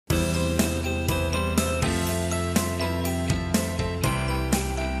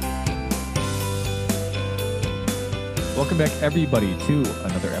Welcome back, everybody, to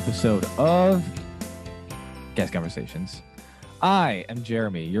another episode of Gas Conversations. I am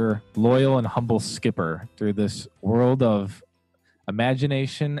Jeremy, your loyal and humble skipper through this world of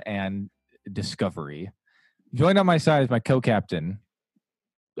imagination and discovery. Joined on my side is my co-captain,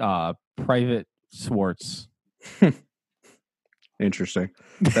 Private Swartz. Interesting.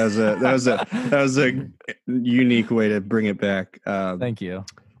 That was a unique way to bring it back. Thank you.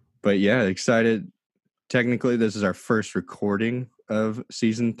 But yeah, excited. Technically, this is our first recording of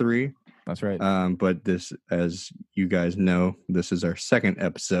season 3. That's right. But this, as you guys know, this is our second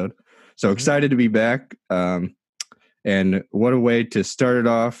episode. So excited to be back. And what a way to start it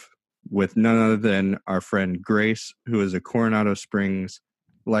off with none other than our friend Grace, who is a Coronado Springs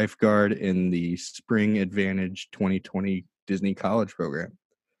lifeguard in the Spring Advantage 2020 Disney College program.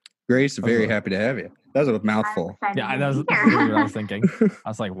 Grace, very happy to have you. That was a mouthful. Yeah, that was what I was thinking. I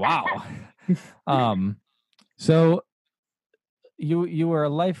was like, wow. So you were a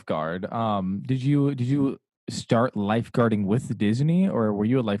lifeguard. Did you start lifeguarding with Disney, or were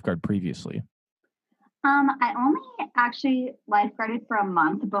you a lifeguard previously? I only actually lifeguarded for a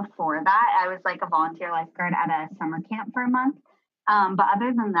month before that. I was like a volunteer lifeguard at a summer camp for a month. But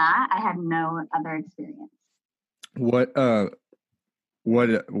other than that, I had no other experience. What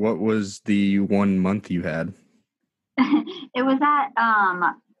was the 1 month you had? It was at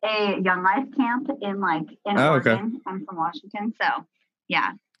a Young Life camp in Oregon. Okay. I'm from Washington, so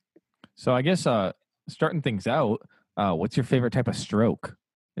yeah. So I guess starting things out, what's your favorite type of stroke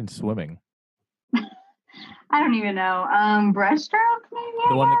in swimming? I don't even know. Breaststroke, maybe.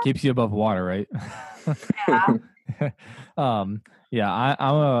 The one that keeps you above water, right? Yeah. I'm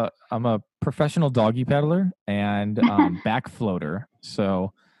a professional doggy paddler and back floater.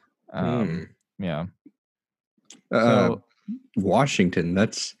 So, yeah. So Washington.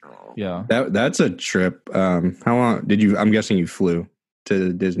 That's a trip. How long did you? I'm guessing you flew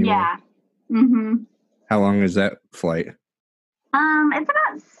to Disney. Yeah. Mm-hmm. How long is that flight? It's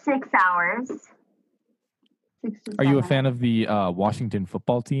about 6 hours. 6 to 7. Are you a fan of the Washington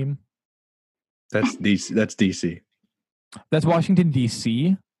football team? That's DC. That's DC. That's Washington,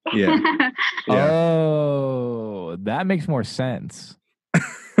 D.C.? Yeah. Oh, that makes more sense.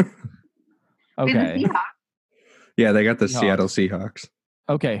 Okay. Yeah, they got the Seattle Seahawks.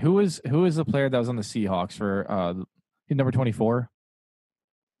 Okay, who is the player that was on the Seahawks for number 24?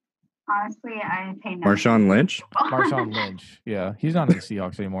 Honestly, I pay no. Marshawn Lynch? Marshawn Lynch. Yeah, he's not on the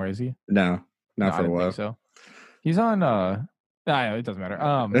Seahawks anymore, is he? No, not for a while. So he's on it doesn't matter.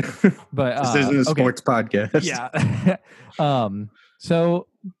 But this isn't a sports podcast. Yeah. So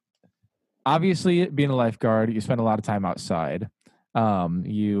obviously, being a lifeguard, you spend a lot of time outside.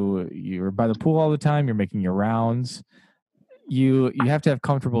 You're by the pool all the time. You're making your rounds. You have to have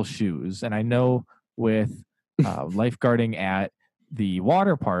comfortable shoes. And I know with lifeguarding at the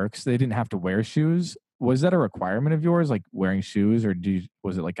water parks, they didn't have to wear shoes. Was that a requirement of yours, like wearing shoes, or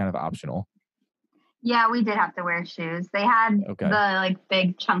was it like kind of optional? Yeah, we did have to wear shoes. They had the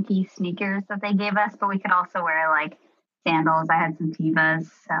big chunky sneakers that they gave us, but we could also wear sandals. I had some Tevas.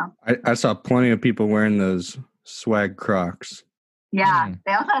 So I saw plenty of people wearing those swag Crocs. Yeah,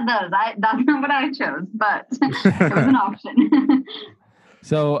 They also had those. That's not what I chose, but it was an option.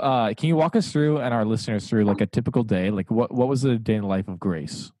 So can you walk us through and our listeners through a typical day? What was the day in the life of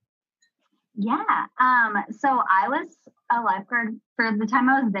Grace? Yeah. So I was a lifeguard for the time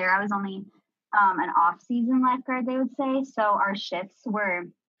I was there. I was only an off-season lifeguard, they would say. So our shifts were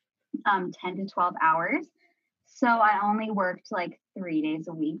 10 to 12 hours. So I only worked 3 days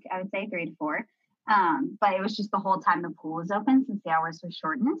a week. I would say 3 to 4. But it was just the whole time the pool was open since the hours were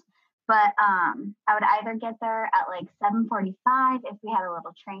shortened. But I would either get there at 7:45 if we had a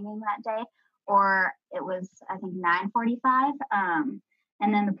little training that day, or it was, I think, 9:45.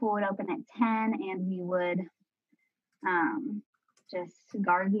 And then the pool would open at 10, and we would just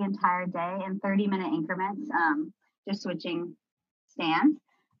guard the entire day in 30-minute increments, just switching stands.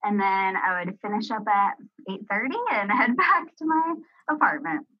 And then I would finish up at 8:30 and head back to my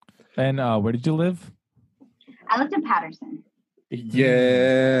apartment. And where did you live? I lived in Patterson.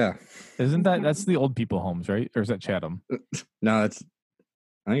 Yeah. Isn't that's the old people homes, right? Or is that Chatham? No, I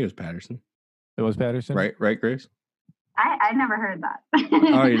think it was Patterson. It was Patterson? Right, Grace? I never heard that.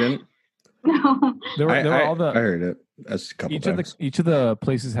 Oh, you didn't? No. There were all the. I heard it. That's a couple times. Each of the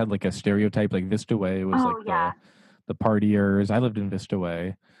places had a stereotype. Vista Way was the partiers. I lived in Vista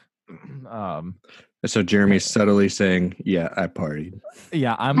Way. So Jeremy's subtly saying, "Yeah, I partied."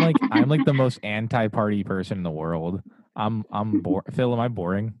 Yeah, I'm the most anti-party person in the world. I'm Phil, am I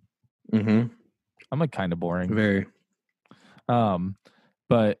boring? Mm-hmm. I'm kind of boring. Very.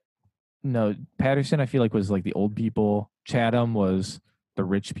 But No, Patterson, I feel like was like the old people. Chatham was the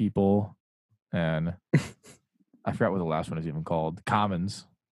rich people, and I forgot what the last one is even called. Commons.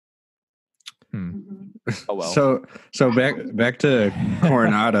 Oh well. So back to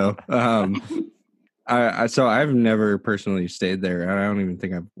Coronado. So I've never personally stayed there. I don't even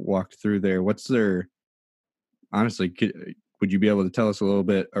think I've walked through there. What's their honestly? Would you be able to tell us a little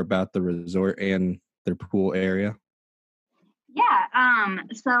bit about the resort and their pool area? Yeah.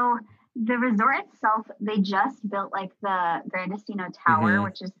 So the resort itself, they just built like the Grandestino Tower,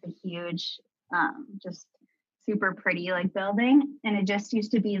 which is the huge, just super pretty like building, and it just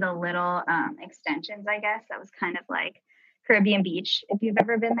used to be the little extensions, I guess. That was kind of like Caribbean Beach, if you've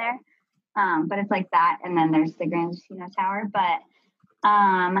ever been there. But it's like that, and then there's the Grandestino Tower. But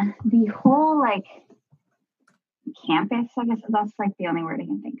the whole like campus, I guess that's like the only word I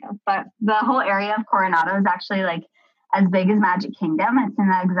can think of. But the whole area of Coronado is actually like as big as Magic Kingdom. It's in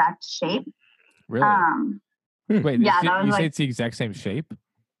the exact shape. Really? Wait, yeah, you say it's the exact same shape?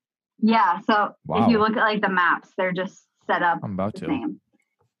 Yeah. So if you look at like the maps, they're just set up the same.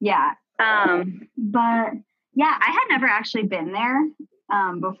 Yeah. But yeah, I had never actually been there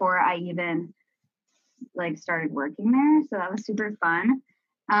before I even like started working there. So that was super fun.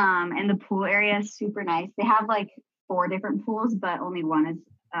 And the pool area is super nice. They have like 4 different pools, but only one is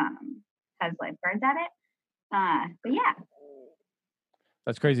has lifeguards at it. But yeah.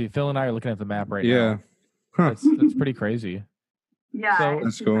 That's crazy. Phil and I are looking at the map right now. Yeah. Huh. That's pretty crazy. Yeah. So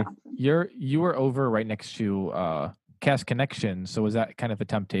that's cool. Awesome. You were over right next to Cast Connection. So was that kind of a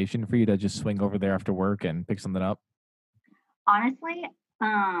temptation for you to just swing over there after work and pick something up? Honestly,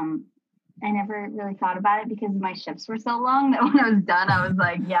 I never really thought about it because my shifts were so long that when I was done, I was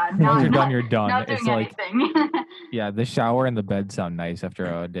like, yeah, no, once you're done, you're done. Not doing it's like anything. yeah, the shower and the bed sound nice after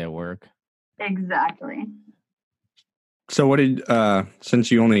a day of work. Exactly. So what did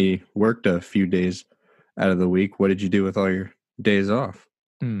since you only worked a few days out of the week, what did you do with all your days off?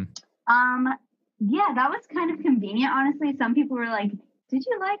 Yeah, that was kind of convenient, honestly. Some people were like, did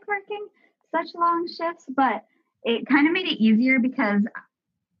you like working such long shifts? But it kind of made it easier because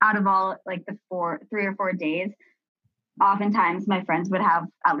out of all like the 3 or 4 days, oftentimes my friends would have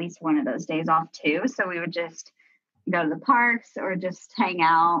at least one of those days off too. So we would just go to the parks or just hang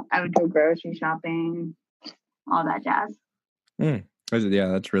out. I would go grocery shopping, all that jazz. Yeah,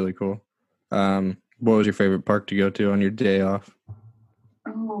 that's really cool. What was your favorite park to go to on your day off?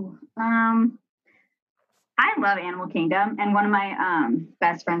 Oh, I love Animal Kingdom, and one of my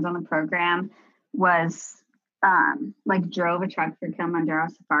best friends on the program was like drove a truck for Kilimanjaro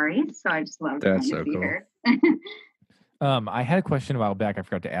Safari, so I just loved That's going to see cool. her. I had a question a while back. I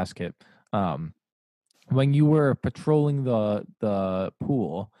forgot to ask it. When you were patrolling the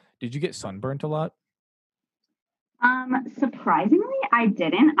pool, did you get sunburnt a lot? Surprisingly, I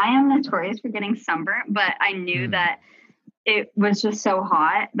didn't. I am notorious for getting sunburnt, but I knew that it was just so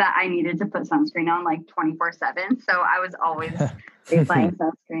hot that I needed to put sunscreen on like 24/7. So I was always applying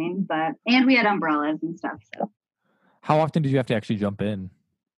sunscreen, and we had umbrellas and stuff. So how often did you have to actually jump in?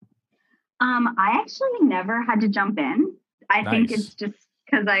 I actually never had to jump in. I think it's just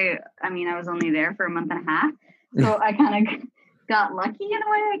because I was only there for a month and a half. So I kind of got lucky in a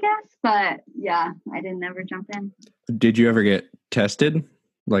way, I guess. But yeah, I didn't ever jump in. Did you ever get tested?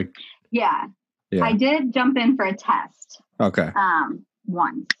 Yeah. I did jump in for a test. Okay.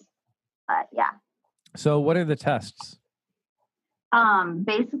 Once. But yeah. So what are the tests?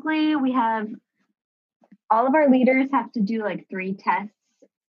 Basically we have all of our leaders have to do like 3 tests,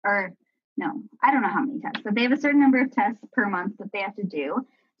 or no, I don't know how many tests, but they have a certain number of tests per month that they have to do.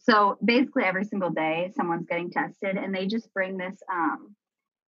 So basically every single day someone's getting tested, and they just bring this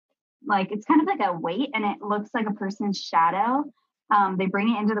like it's kind of like a weight, and it looks like a person's shadow. They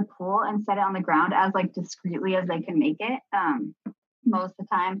bring it into the pool and set it on the ground as like discreetly as they can make it. Most of the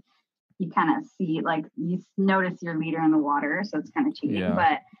time you kind of see, like, you notice your leader in the water, so it's kind of cheating. Yeah.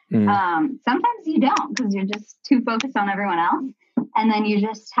 But sometimes you don't, because you're just too focused on everyone else. And then you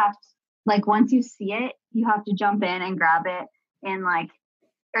just have to, like, once you see it, you have to jump in and grab it in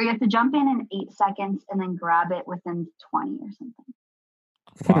or you have to jump in 8 seconds and then grab it within 20 or something.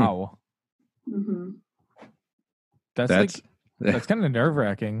 Wow. Mm-hmm. That's kind of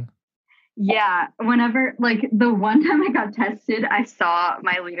nerve-wracking. Yeah. Whenever, like, the one time I got tested, I saw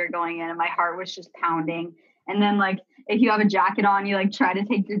my leader going in and my heart was just pounding. And then, like, if you have a jacket on, you, like, try to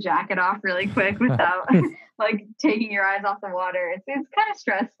take your jacket off really quick without, like, taking your eyes off the water. It's kind of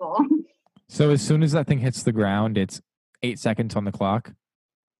stressful. So as soon as that thing hits the ground, it's 8 seconds on the clock?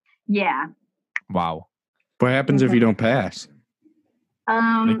 Yeah. Wow. What happens if you don't pass?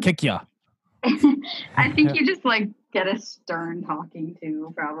 They kick you. I think you just, like, get a stern talking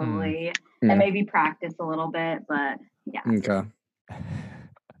to probably, Mm. and maybe practice a little bit. But yeah. Okay.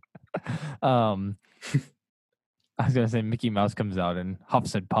 I was gonna say Mickey Mouse comes out and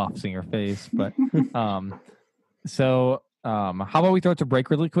huffs and puffs in your face, but so how about we throw it to break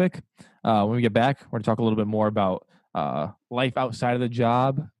really quick? When we get back, we're gonna talk a little bit more about life outside of the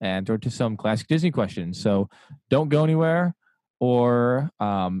job and throw it to some classic Disney questions. So don't go anywhere, or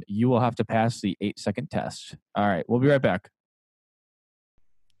you will have to pass the 8-second test. All right, we'll be right back.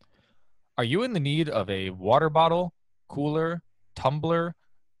 Are you in the need of a water bottle, cooler, tumbler,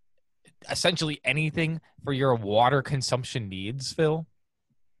 essentially anything for your water consumption needs, Phil?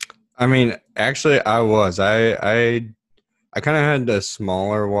 I mean, actually, I was. I kind of had a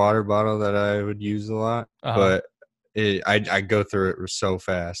smaller water bottle that I would use a lot, but I go through it so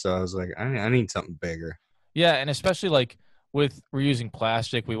fast. So I was like, I need something bigger. Yeah, and especially like with reusing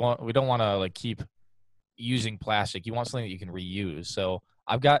plastic, we don't want to like keep using plastic. You want something that you can reuse. So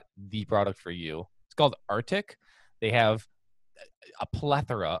I've got the product for you. It's called Arctic. They have a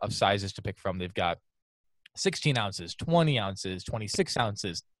plethora of sizes to pick from. They've got 16 ounces, 20 ounces, 26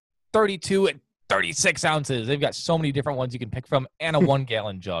 ounces, 32 and 36 ounces. They've got so many different ones you can pick from, and a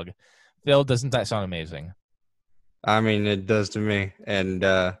 1-gallon jug. Phil, doesn't that sound amazing? I mean, it does to me. And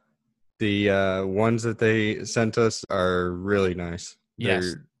the ones that they sent us are really nice. Yes.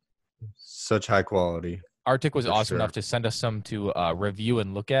 They're such high quality. Arctic was awesome enough to send us some to review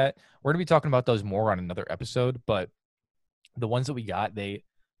and look at. We're going to be talking about those more on another episode, but the ones that we got,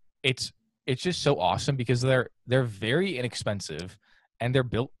 it's just so awesome because they're very inexpensive and they're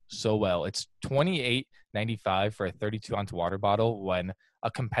built so well. It's $28.95 for a 32-ounce water bottle when a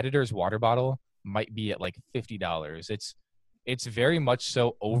competitor's water bottle might be at like $50. It's very much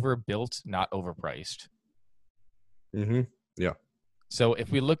so overbuilt, not overpriced. Mm-hmm. Yeah. So if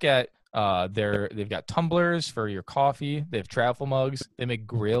we look at they've got tumblers for your coffee, they have travel mugs, they make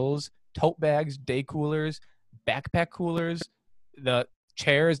grills, tote bags, day coolers, backpack coolers, the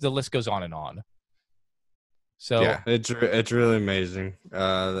chairs, the list goes on and on. So yeah, it's really amazing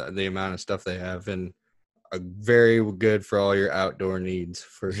the amount of stuff they have, and very good for all your outdoor needs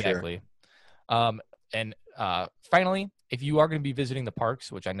for exactly. sure. And finally, if you are going to be visiting the parks,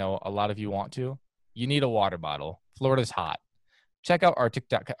 which I know a lot of you want to, you need a water bottle. Florida's hot. Check out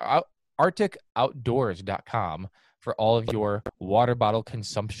arcticoutdoors.com for all of your water bottle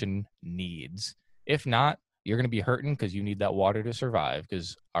consumption needs. If not, you're going to be hurting because you need that water to survive,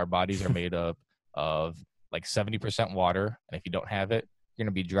 because our bodies are made up of like 70% water. And if you don't have it, you're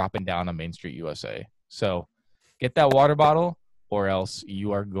going to be dropping down on Main Street, USA. So get that water bottle or else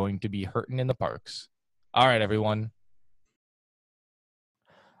you are going to be hurting in the parks. All right, everyone.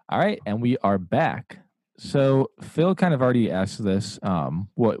 All right, and we are back. So Phil kind of already asked this.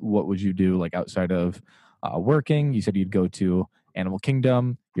 What would you do like outside of working? You said you'd go to Animal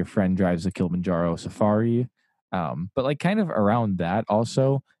Kingdom. Your friend drives the Kilimanjaro Safari. But like kind of around that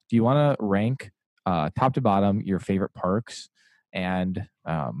also, do you want to rank top to bottom your favorite parks? And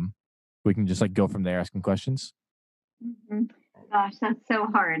we can just like go from there asking questions. Mm-hmm. Gosh, that's so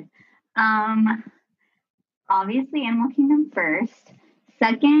hard. Obviously Animal Kingdom first.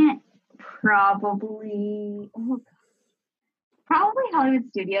 Second, probably Hollywood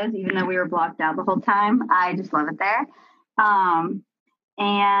Studios, even though we were blocked out the whole time. I just love it there.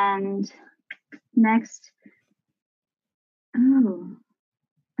 And next,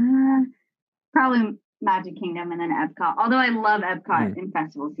 probably Magic Kingdom and then Epcot. Although I love Epcot in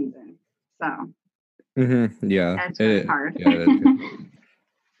festival season. So yeah, that's really hard. Yeah,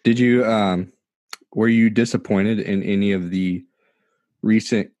 did you were you disappointed in any of the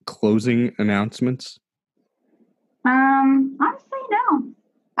recent closing announcements? Honestly, no.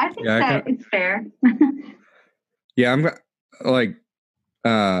 I think it's fair. Yeah, I'm like,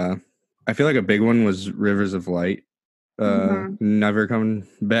 I feel like a big one was Rivers of Light, never coming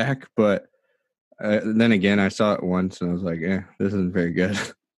back. But then again, I saw it once and I was like, this isn't very good.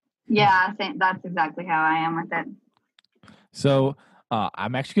 Yeah, that's exactly how I am with it. So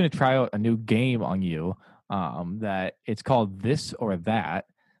I'm actually going to try out a new game on you. That it's called This or That.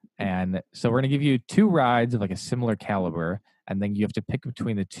 And so we're going to give you 2 rides of like a similar caliber, and then you have to pick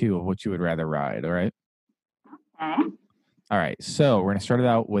between the 2 of what you would rather ride. All right. Okay. All right. So we're going to start it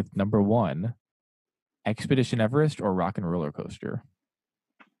out with number 1, Expedition Everest or Rock and Roller Coaster?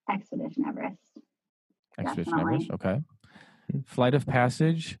 Expedition Everest. Expedition Definitely. Everest. Okay. Flight of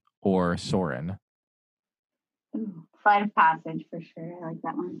Passage or Soarin'? Ooh, Flight of Passage for sure. I like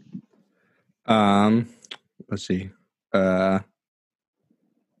that one. Let's see. That's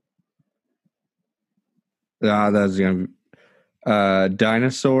gonna be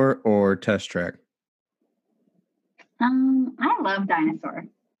Dinosaur or Test Track. I love dinosaur.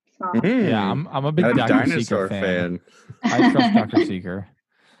 So Yeah, I'm a big a Dr. Seeker dinosaur fan. fan. I trust Dr. Seeker.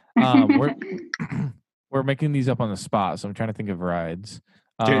 We're we're making these up on the spot, so I'm trying to think of rides.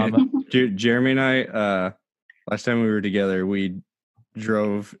 Jeremy and I, last time we were together, we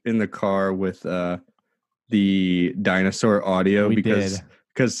drove in the car with the dinosaur audio We because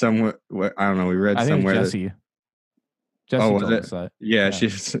did. somewhere, I don't know, we read I think it somewhere was that Jesse. Jesse Oh, was told it? us that. Yeah, Yeah.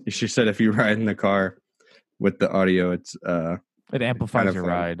 she said if you ride in the car with the audio, it's It amplifies kind of your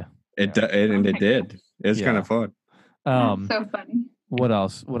fun. ride. It Yeah. and it did. It was kind Yeah. of fun. that's so funny. What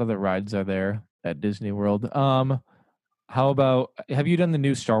else? What other rides are there at Disney World? How about, have you done the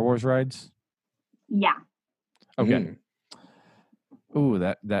new Star Wars rides? Yeah. Okay. Ooh,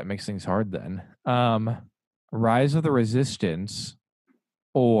 that makes things hard then. Rise of the Resistance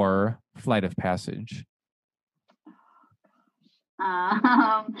or Flight of Passage?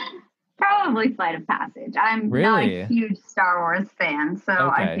 Probably Flight of Passage. I'm not Really? a huge Star Wars fan, so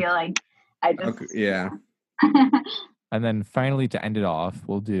I Okay. feel like I just Okay, yeah. And then finally, to end it off,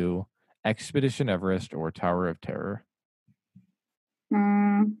 we'll do Expedition Everest or Tower of Terror.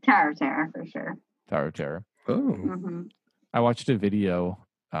 Tower of Terror for sure. Tower of Terror. Oh, Mm-hmm. I watched a video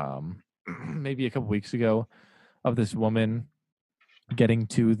maybe a couple weeks ago of this woman getting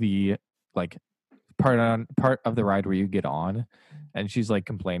to the like part of the ride where you get on, and she's like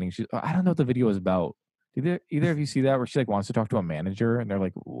complaining. I don't know what the video is about. Did either of you see that where she like wants to talk to a manager and they're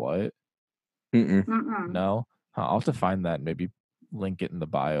like, "What? No." I'll have to find that and maybe link it in the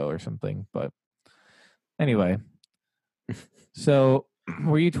bio or something. But anyway, so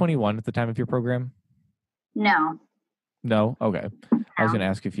were you 21 at the time of your program? No. No? Okay. I was going to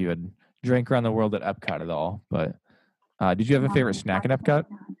ask if you had drank around the world at Epcot at all, but did you have a favorite snack at Epcot?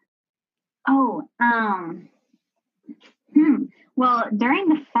 Oh, well, during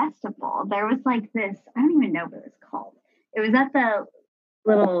the festival, there was like this, I don't even know what it was called. It was at the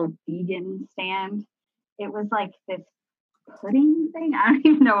little vegan stand. It was like this pudding thing. I don't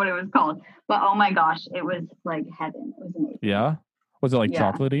even know what it was called, but oh my gosh, it was like heaven. It was amazing. Yeah? Was it like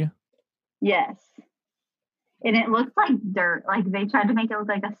chocolatey? Yes. And it looked like dirt. Like they tried to make it look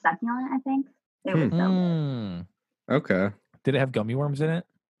like a succulent, I think. It was so good. Okay. Did it have gummy worms in it?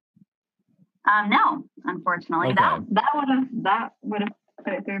 No, unfortunately. Okay. That would have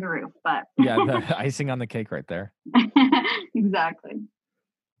put it through the roof, but yeah, the icing on the cake right there. Exactly.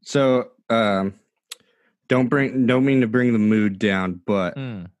 So don't mean to bring the mood down, but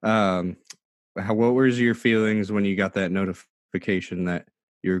what was your feelings when you got that notification that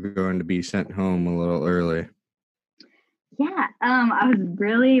you're going to be sent home a little early? Yeah, I was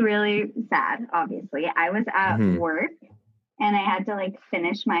really, really sad, obviously. I was at work and I had to like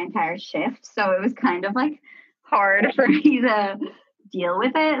finish my entire shift. So it was kind of like hard for me to deal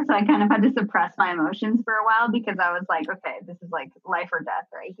with it. So I kind of had to suppress my emotions for a while because I was like, okay, this is like life or death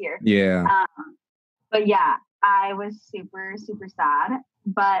right here. Yeah. But yeah, I was super, super sad.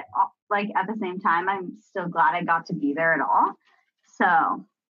 But like at the same time, I'm still glad I got to be there at all. So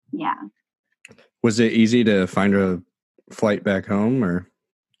yeah. Was it easy to find a flight back home or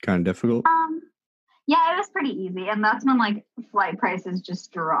kind of difficult? Yeah, it was pretty easy. And that's when like flight prices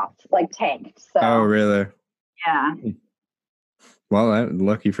just dropped, like tanked. So oh, really? Yeah. Well,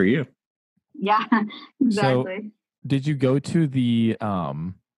 lucky for you. Yeah, exactly. So, did you go to the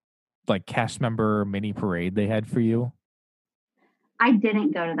like cast member mini parade they had for you? I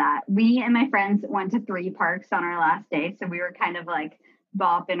didn't go to that. We and my friends went to 3 parks on our last day, so we were kind of like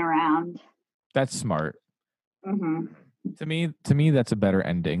bopping around. That's smart. Mm-hmm. To me, that's a better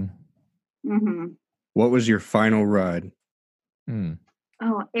ending. Mm-hmm. What was your final ride?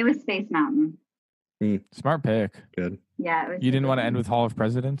 Oh, it was Space Mountain. Smart pick. Good. Yeah, it was. You didn't want to end with Hall of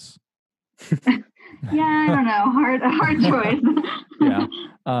Presidents? Yeah, I don't know. Hard choice. Yeah.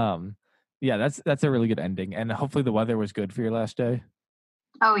 Yeah, that's a really good ending. And hopefully the weather was good for your last day.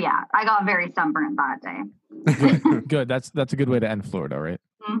 Oh yeah. I got very sunburned that day. Good. That's a good way to end Florida, right?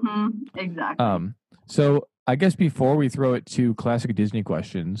 Mm-hmm. Exactly. So I guess before we throw it to classic Disney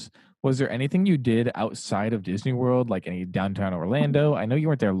questions, was there anything you did outside of Disney World, like any downtown Orlando? I know you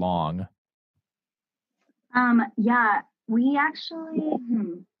weren't there long. Yeah, we actually,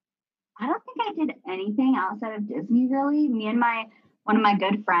 I don't think I did anything outside of Disney really. Me and one of my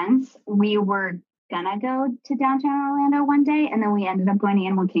good friends, we were gonna go to downtown Orlando one day, and then we ended up going to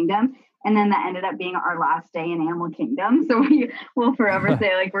Animal Kingdom, and then that ended up being our last day in Animal Kingdom. So we will forever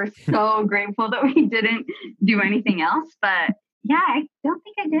say like we're so grateful that we didn't do anything else. But yeah, I don't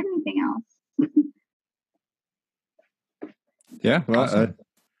think I did anything else. Yeah, well, awesome.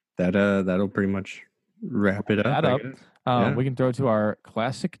 That'll pretty much wrap it up. We can throw to our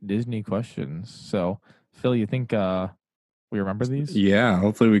classic Disney questions. So Phil, you think we remember these? Yeah,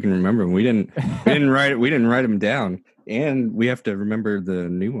 hopefully we can remember them. We didn't write them down, and we have to remember the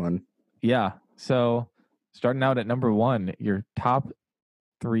new one. Yeah. So starting out at number 1, your top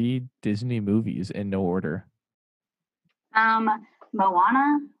 3 Disney movies in no order.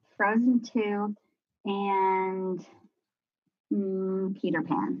 Moana, Frozen 2, and Peter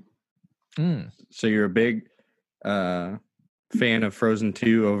Pan. So you're a big fan of Frozen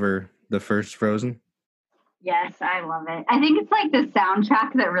 2 over the first Frozen? Yes, I love it. I think it's like the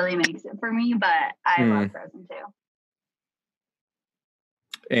soundtrack that really makes it for me, but I love Frozen 2.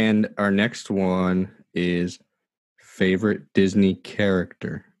 And our next one is favorite Disney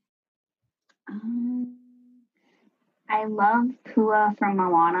character. I love Pua from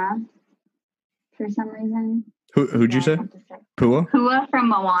Moana for some reason. Who'd you say? Pua? Pua from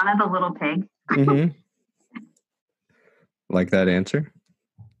Moana, the little pig. Mm-hmm. Like that answer?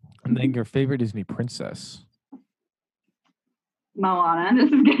 And then your favorite Disney princess. Moana.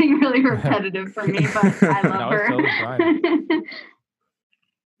 This is getting really repetitive for me, but I love her. Totally fine.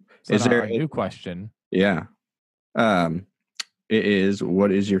 So is there a new question? Yeah. It is,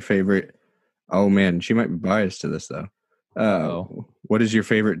 what is your favorite? Oh man, she might be biased to this though. What is your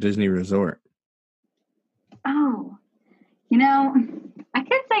favorite Disney resort? Oh, I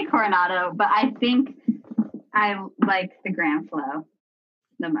could say Coronado, but I think I like the Grand Flow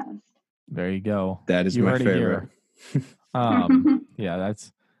the most. There you go. That is my favorite. Yeah,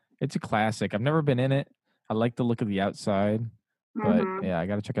 it's a classic. I've never been in it. I like the look of the outside, but yeah, I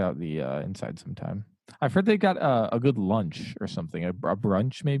got to check out the inside sometime. I've heard they got a good lunch or something, a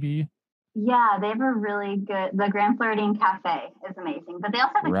brunch maybe. Yeah, they have a really good. The Grand Floridian Cafe is amazing, but they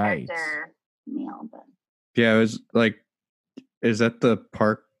also have a character meal. But yeah, it was like, is that the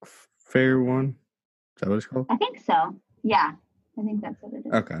Park Fair one? Is that what it's called? I think so. Yeah, I think that's what it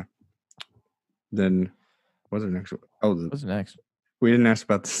is. Okay. Then what's the next one? Oh, what's next? We didn't ask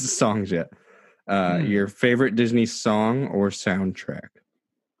about the songs yet. Your favorite Disney song or soundtrack?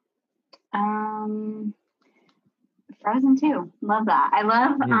 Frozen 2. Love that. I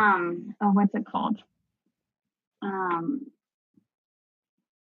love what's it called?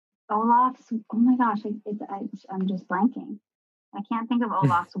 Olaf's. Oh my gosh, I'm just blanking. I can't think of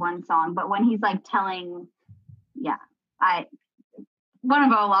Olaf's one song, but when he's like telling, one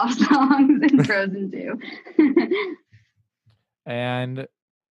of Olaf's songs in Frozen 2. And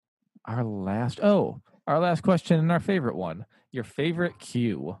our last question and our favorite one. Your favorite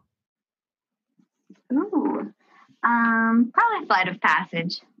queue. Ooh. Probably Flight of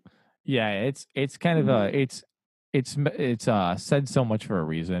Passage. Yeah, it's kind of it's said so much for a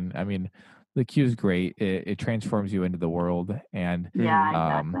reason. I mean, the queue is great. It transforms you into the world, and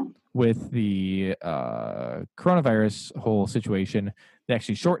exactly. With the coronavirus whole situation, they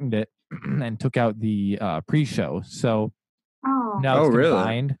actually shortened it and took out the pre-show. So now it's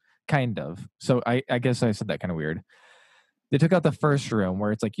combined, really? Kind of. So I guess I said that kind of weird. They took out the first room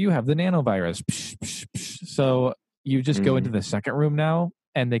where it's like, you have the nanovirus. Psh, psh, psh. So you just go into the second room now,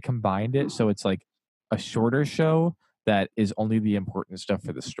 and they combined it. So it's like a shorter show that is only the important stuff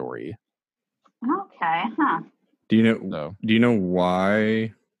for the story. Okay. Huh. Do you know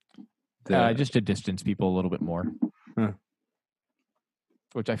why? Just to distance people a little bit more. Huh.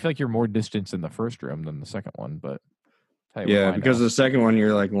 Which I feel like you're more distanced in the first room than the second one, but yeah, because the second one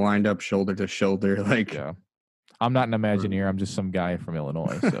you're like lined up shoulder to shoulder, like. Yeah. I'm not an Imagineer. I'm just some guy from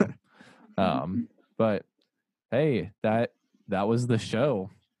Illinois. So, but hey, that was the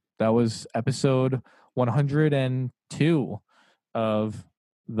show. That was episode 102 of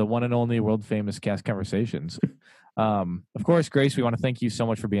the one and only world famous Cast Conversations. Of course, Grace, we want to thank you so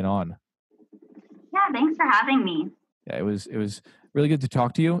much for being on. Yeah, thanks for having me. Yeah, it was really good to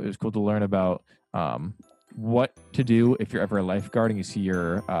talk to you. It was cool to learn about what to do if you're ever a lifeguard and you see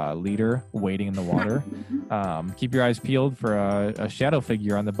your leader wading in the water. Keep your eyes peeled for a shadow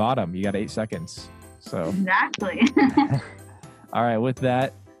figure on the bottom. You got 8 seconds. So exactly. All right, with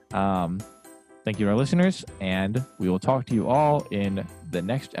that, thank you to our listeners, and we will talk to you all in the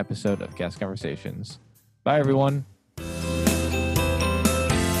next episode of Cast Conversations. Bye, everyone.